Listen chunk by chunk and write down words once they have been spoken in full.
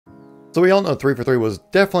So we all know 343 was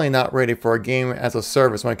definitely not ready for a game as a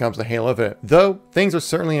service when it comes to Halo Infinite, though things are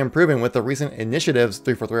certainly improving with the recent initiatives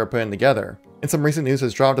 343 are putting together. And some recent news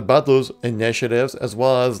has dropped about those initiatives, as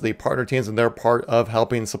well as the partner teams and their part of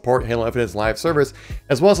helping support Halo Infinite's live service,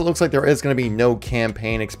 as well as it looks like there is going to be no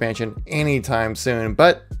campaign expansion anytime soon,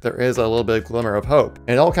 but there is a little bit of glimmer of hope. And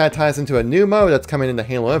it all kind of ties into a new mode that's coming into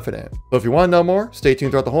Halo Infinite. So if you want to know more, stay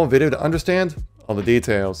tuned throughout the whole video to understand all the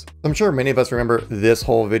details. I'm sure many of us remember this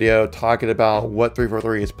whole video talking about what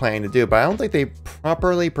 343 is planning to do, but I don't think they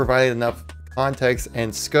properly provided enough context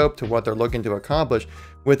and scope to what they're looking to accomplish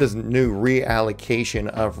with this new reallocation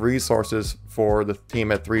of resources for the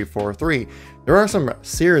team at 343. There are some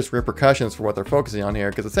serious repercussions for what they're focusing on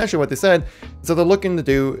here, because essentially what they said is that they're looking to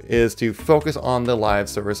do is to focus on the live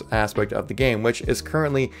service aspect of the game, which is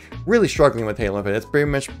currently really struggling with Halo Infinite. It's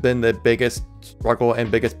pretty much been the biggest struggle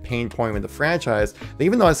and biggest pain point with the franchise.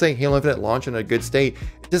 Even though I say Halo Infinite launched in a good state,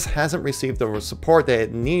 it just hasn't received the support that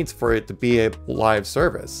it needs for it to be a live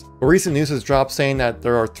service. But recent news has dropped saying that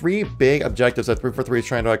there are 3 big objectives that 343 is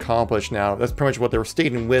trying to accomplish now. That's pretty much what they were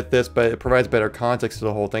stating with this, but it provides better context to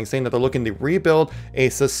the whole thing, saying that they're looking to rebuild a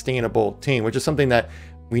sustainable team, which is something that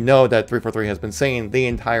we know that 343 has been saying the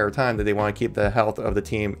entire time, that they want to keep the health of the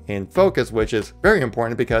team in focus, which is very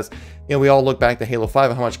important because, you know, we all look back to Halo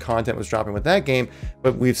 5 and how much content was dropping with that game,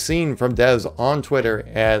 but we've seen from devs on Twitter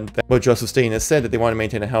and what Joseph Steen has said, that they want to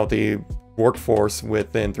maintain a healthy workforce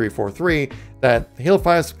within 343, that Halo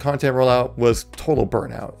 5's content rollout was total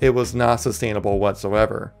burnout. It was not sustainable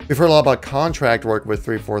whatsoever. We've heard a lot about contract work with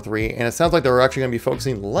 343, and it sounds like they're actually going to be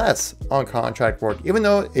focusing less on contract work, even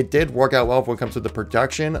though it did work out well when it comes to the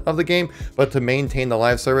production of the game, but to maintain the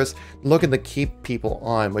live service, looking to keep people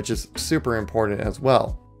on, which is super important as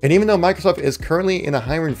well. And even though Microsoft is currently in a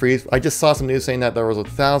hiring freeze, I just saw some news saying that there was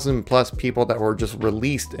 1,000+ people that were just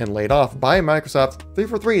released and laid off by Microsoft.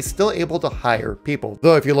 343 is still able to hire people.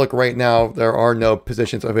 Though if you look right now, there are no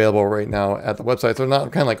positions available right now at the website. So they're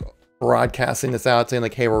not kind of like broadcasting this out, saying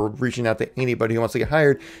like, hey, we're reaching out to anybody who wants to get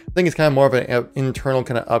hired. I think it's kind of more of an internal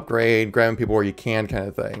kind of upgrade, grabbing people where you can kind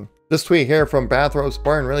of thing. This tweet here from Bathrobe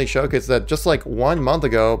Spartan really showcased that just like 1 month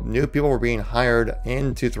ago, new people were being hired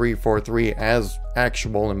into 343 as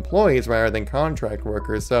actual employees rather than contract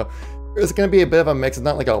workers. So it's going to be a bit of a mix. It's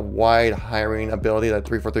not like a wide hiring ability that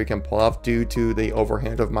 343 can pull off due to the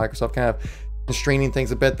overhand of Microsoft kind of constraining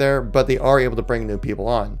things a bit there, but they are able to bring new people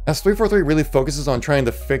on. As 343 really focuses on trying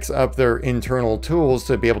to fix up their internal tools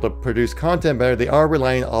to be able to produce content better, they are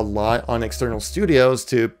relying a lot on external studios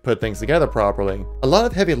to put things together properly. A lot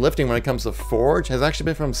of heavy lifting when it comes to Forge has actually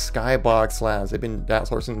been from Skybox Labs. They've been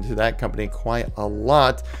outsourcing to that company quite a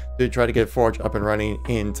lot to try to get Forge up and running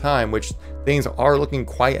in time, which things are looking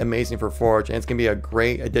quite amazing for Forge, and it's going to be a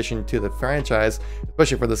great addition to the franchise,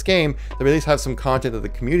 especially for this game, to at least have some content that the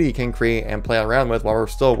community can create and play around with while we're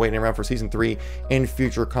still waiting around for Season 3 and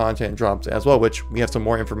future content drops as well, which we have some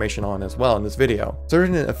more information on as well in this video.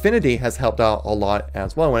 Certain Affinity has helped out a lot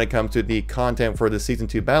as well when it comes to the content for the Season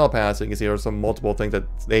 2 Battle Pass. So you can see there's some multiple things that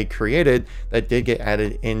they created that did get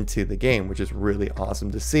added into the game, which is really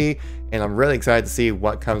awesome to see, and I'm really excited to see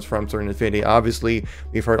what comes from Certain Affinity. Obviously,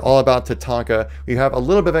 we've heard all about Tatanka. We have a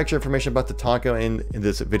little bit of extra information about Tatanka in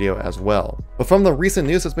this video as well. But from the recent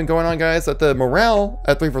news that's been going on, guys, that the morale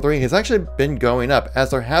at 343 has actually been going up, as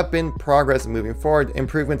there have been progress moving forward,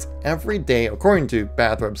 improvements every day, according to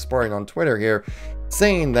Bathrobe Spartan on Twitter here,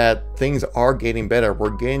 saying that things are getting better.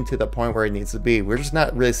 We're getting to the point where it needs to be. We're just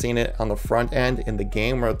not really seeing it on the front end in the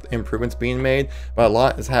game where improvements being made, but a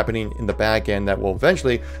lot is happening in the back end that will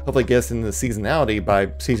eventually hopefully get us into the seasonality by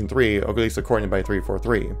Season 3, or at least according to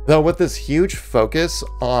 343. Though with this huge focus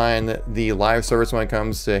on the live service when it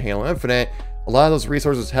comes to Halo Infinite, a lot of those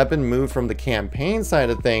resources have been moved from the campaign side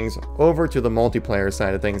of things over to the multiplayer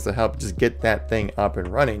side of things to help just get that thing up and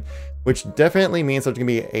running, which definitely means there's going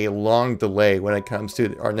to be a long delay when it comes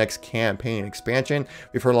to our next campaign expansion.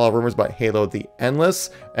 We've heard a lot of rumors about Halo the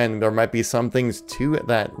Endless, and there might be some things to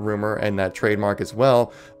that rumor and that trademark as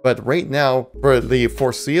well. But right now, for the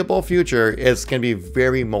foreseeable future, it's going to be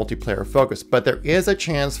very multiplayer focused. But there is a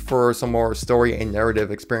chance for some more story and narrative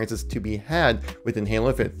experiences to be had within Halo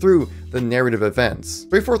Infinite through the narrative events.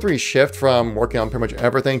 343's shift from working on pretty much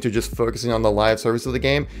everything to just focusing on the live service of the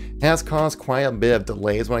game has caused quite a bit of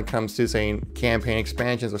delays when it comes to saying campaign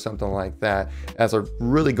expansions or something like that, as they're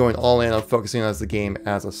really going all in on focusing on the game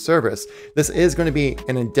as a service. This is going to be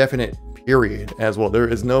an indefinite period as well. There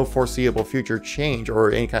is no foreseeable future change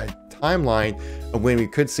or any kind of timeline of when we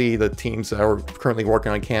could see the teams that are currently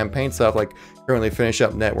working on campaign stuff, like currently finish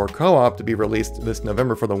up network co-op, to be released this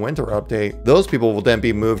November for the winter update. Those people will then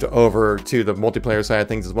be moved over to the multiplayer side of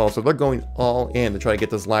things as well. So they're going all in to try to get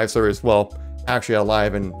this live service, well, actually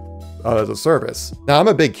alive and as a service. Now, I'm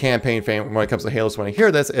a big campaign fan when it comes to Halo, so when I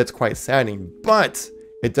hear this, it's quite saddening, but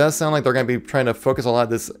it does sound like they're going to be trying to focus a lot of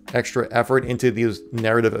this extra effort into these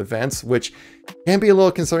narrative events, which can be a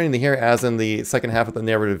little concerning to hear, as in the second half of the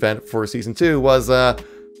narrative event for Season 2 was,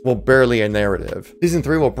 well, barely a narrative. Season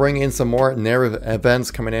 3 will bring in some more narrative events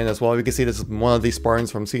coming in as well. You can see this is one of these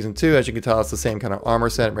Spartans from Season 2. As you can tell, it's the same kind of armor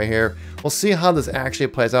set right here. We'll see how this actually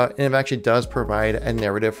plays out, and if it actually does provide a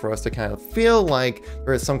narrative for us to kind of feel like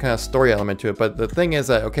there is some kind of story element to it. But the thing is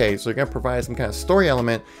that, okay, so you're going to provide some kind of story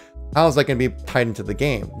element. How is that going to be tied into the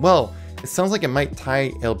game? Well, it sounds like it might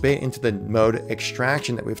tie a bit into the mode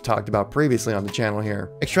Extraction that we've talked about previously on the channel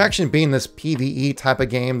here. Extraction being this PvE type of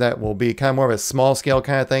game that will be kind of more of a small scale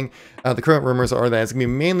kind of thing. The current rumors are that it's going to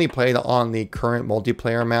be mainly played on the current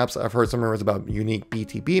multiplayer maps. I've heard some rumors about unique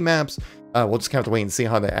BTB maps. We'll just kind of have to wait and see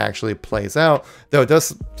how that actually plays out. Though it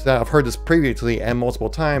does, I've heard this previously and multiple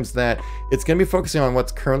times, that it's going to be focusing on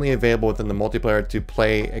what's currently available within the multiplayer to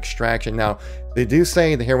play Extraction. Now, they do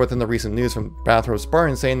say here within the recent news from Bathrobe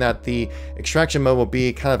Spartan, saying that the Extraction mode will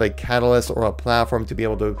be kind of a catalyst or a platform to be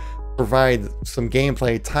able to provide some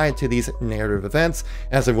gameplay tied to these narrative events,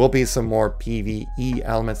 as there will be some more PvE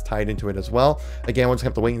elements tied into it as well. Again, we'll just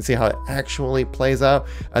have to wait and see how it actually plays out.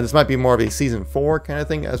 This might be more of a Season 4 kind of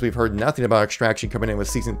thing, as we've heard nothing about Extraction coming in with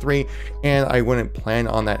Season 3, and I wouldn't plan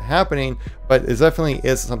on that happening, but it definitely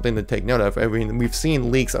is something to take note of. I mean, we've seen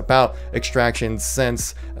leaks about Extraction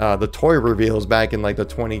since the toy reveals back in like the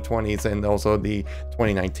 2020s and also the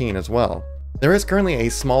 2019 as well. There is currently a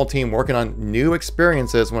small team working on new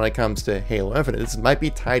experiences when it comes to Halo Infinite. This might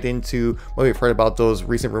be tied into what we've heard about those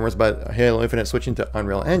recent rumors about Halo Infinite switching to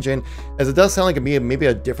Unreal Engine, as it does sound like it be maybe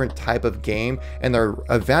a different type of game, and they're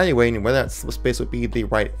evaluating whether that space would be the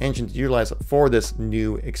right engine to utilize for this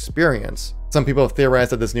new experience. Some people have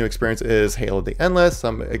theorized that this new experience is Halo the Endless.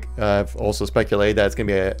 Some have also speculated that it's going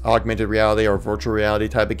to be an augmented reality or virtual reality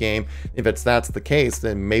type of game. If that's the case,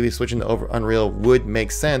 then maybe switching to Unreal would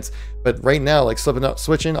make sense. But right now, like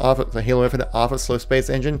switching off of the Halo Infinite off of Slow Space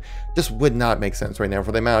Engine just would not make sense right now.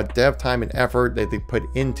 For the amount of dev time and effort that they put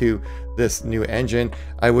into this new engine,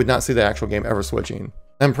 I would not see the actual game ever switching.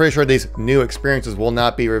 I'm pretty sure these new experiences will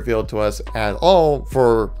not be revealed to us at all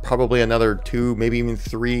for probably another 2, maybe even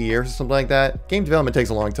 3 years or something like that. Game development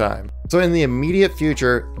takes a long time. So in the immediate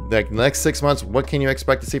future, like the next 6 months, what can you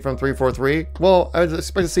expect to see from 343? Well, I would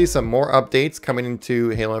expect to see some more updates coming into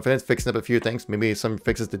Halo Infinite, fixing up a few things, maybe some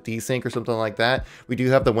fixes to desync or something like that. We do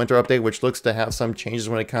have the winter update, which looks to have some changes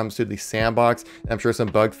when it comes to the sandbox. I'm sure some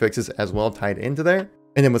bug fixes as well tied into there.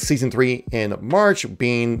 And then with Season 3 in March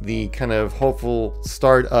being the kind of hopeful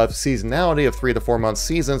start of seasonality of 3 to 4 month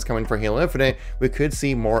seasons coming for Halo Infinite, we could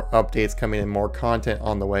see more updates coming and more content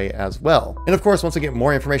on the way as well. And of course, once I get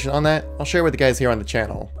more information on that, I'll share with you guys here on the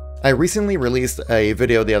channel. I recently released a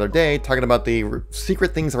video the other day talking about the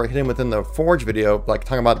secret things that are hidden within the Forge video, like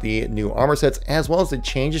talking about the new armor sets as well as the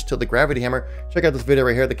changes to the gravity hammer. Check out this video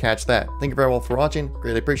right here to catch that. Thank you very much for watching.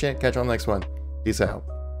 Greatly appreciate it. Catch you on the next one. Peace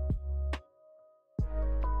out.